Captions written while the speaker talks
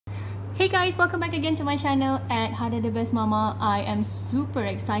Hey guys, welcome back again to my channel at Hada the Best Mama. I am super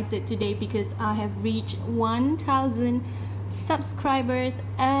excited today because I have reached 1000 subscribers,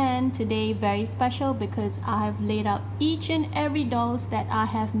 and today very special because I have laid out each and every dolls that I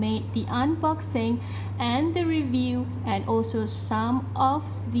have made the unboxing and the review, and also some of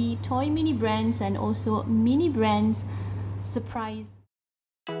the toy mini brands and also mini brands surprise.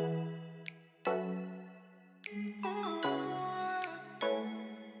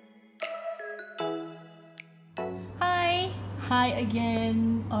 Hi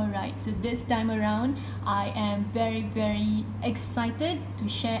again. Alright, so this time around I am very excited to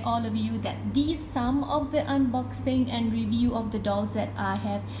share all of you that these some of the unboxing and review of the dolls that I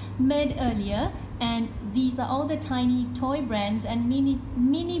have made earlier, and these are all the tiny toy brands and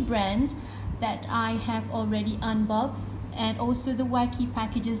mini brands that I have already unboxed, and also the wacky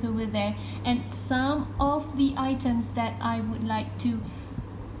packages over there, and some of the items that I would like to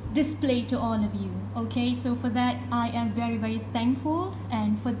display to all of you. Okay, so for that I am very thankful,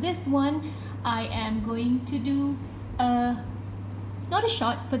 and for this one I am going to do not a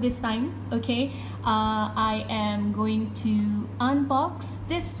short for this time. Okay, I am going to unbox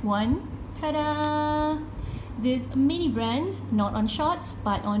this one. Ta-da! This mini brand, not on shorts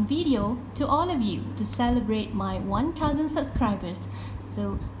but on video, to all of you to celebrate my 1000 subscribers.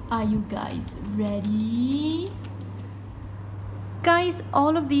 So are you guys ready? Guys,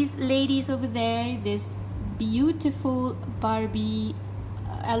 all of these ladies over there, this beautiful Barbie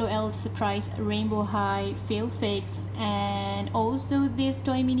LOL surprise rainbow high fail fix, and also these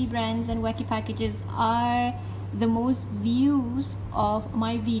toy mini brands and wacky packages are the most views of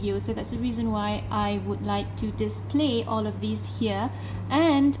my video, so that's the reason why I would like to display all of these here.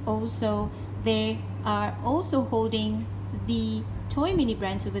 And also they are also holding the toy mini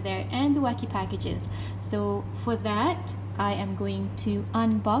brands over there and the wacky packages. So for that I am going to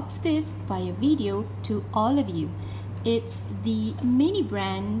unbox this via video to all of you. It's the mini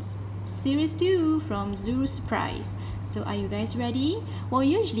brands series 2 from Zuru Surprise. So are you guys ready? Well,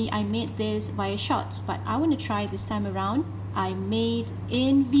 usually I made this via shots, but I want to try this time around. I made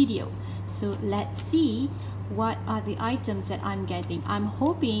in video. So let's see what are the items that I'm getting. I'm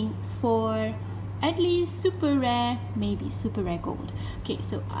hoping for at least super rare, maybe super rare gold. Okay,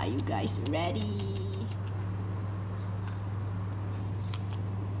 so are you guys ready?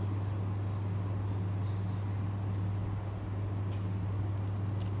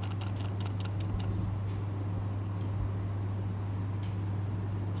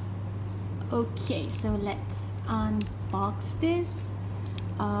 Okay, so let's unbox this.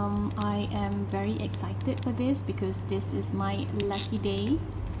 I am very excited for this because this is my lucky day.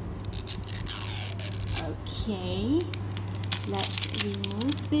 Okay, let's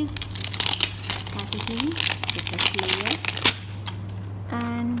remove this packaging, the first layer,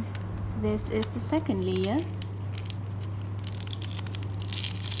 and this is the second layer.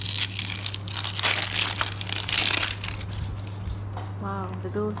 Wow, the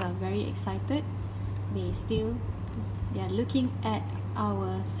girls are very excited. They are looking at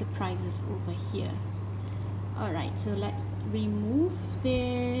our surprises over here. Alright, so let's remove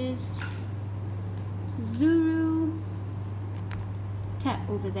this Zuru tab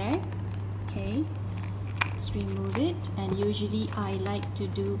over there. Okay, let's remove it, and usually I like to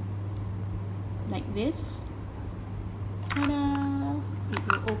do like this. Ta-da! It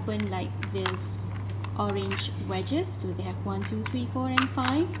will open like this orange wedges, so they have 1, 2, 3, 4 and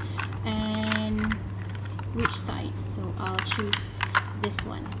 5, and which side, so I'll choose this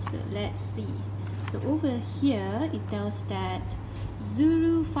one. So let's see. So over here it tells that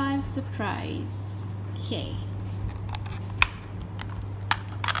Zuru 5 surprise. Okay,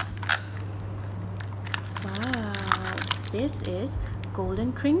 wow, this is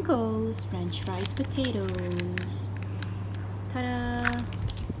golden crinkles french fries potatoes. Ta-da!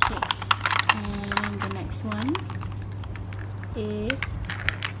 Okay, and the next one is,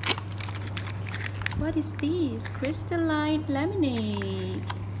 what is this? Crystalline lemonade.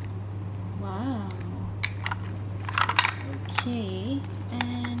 Wow. Okay,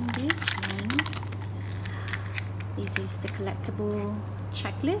 and this one, this is the collectible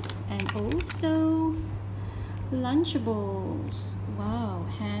checklist, and also Lunchables. Wow,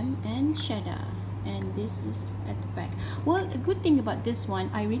 ham and cheddar, and this is at the back. Well, a good thing about this one,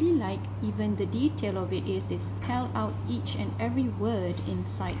 I really like even the detail of it, is they spell out each and every word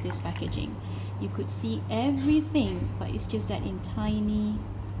inside this packaging. You could see everything, but it's just that in tiny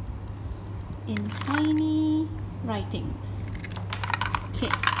writings. Okay,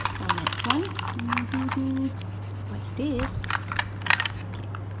 the next one. What's this? Okay.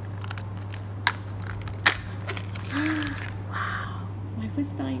 Wow, my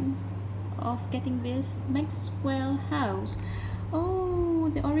first time of getting this Maxwell House. Oh,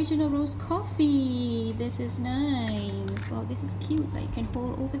 the original roast coffee. This is nice. Wow, this is cute. Like you can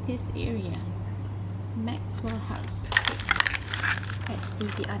hold over this area. Maxwell House. Okay. Let's see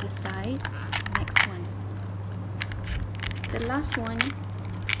the other side. Next one. The last one.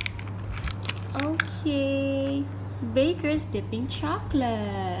 Okay. Baker's dipping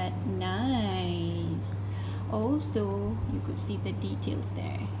chocolate. Nice. Also, you could see the details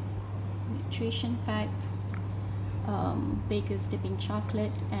there. Nutrition facts. Baker's dipping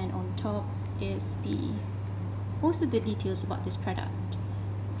chocolate, and on top is also the details about this product.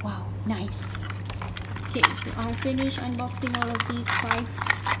 Wow, nice. Okay, so I finished unboxing all of these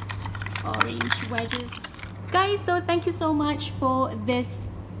 5 orange wedges. Guys, so thank you so much for this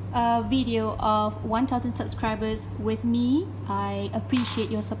video of 1,000 subscribers with me. I appreciate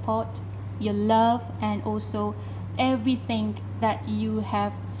your support, your love, and also everything that you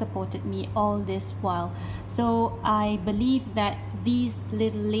have supported me all this while. So I believe that these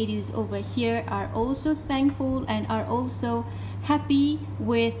little ladies over here are also thankful and are also happy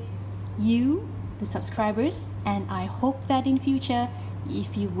with you, the subscribers, and I hope that in future,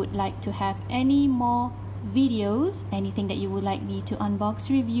 if you would like to have any more videos, anything that you would like me to unbox,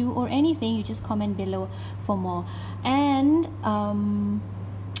 review, or anything, you just comment below for more. And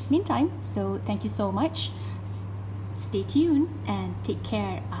meantime, so thank you so much. Stay tuned and take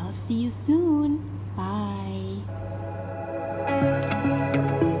care. I'll see you soon. Bye.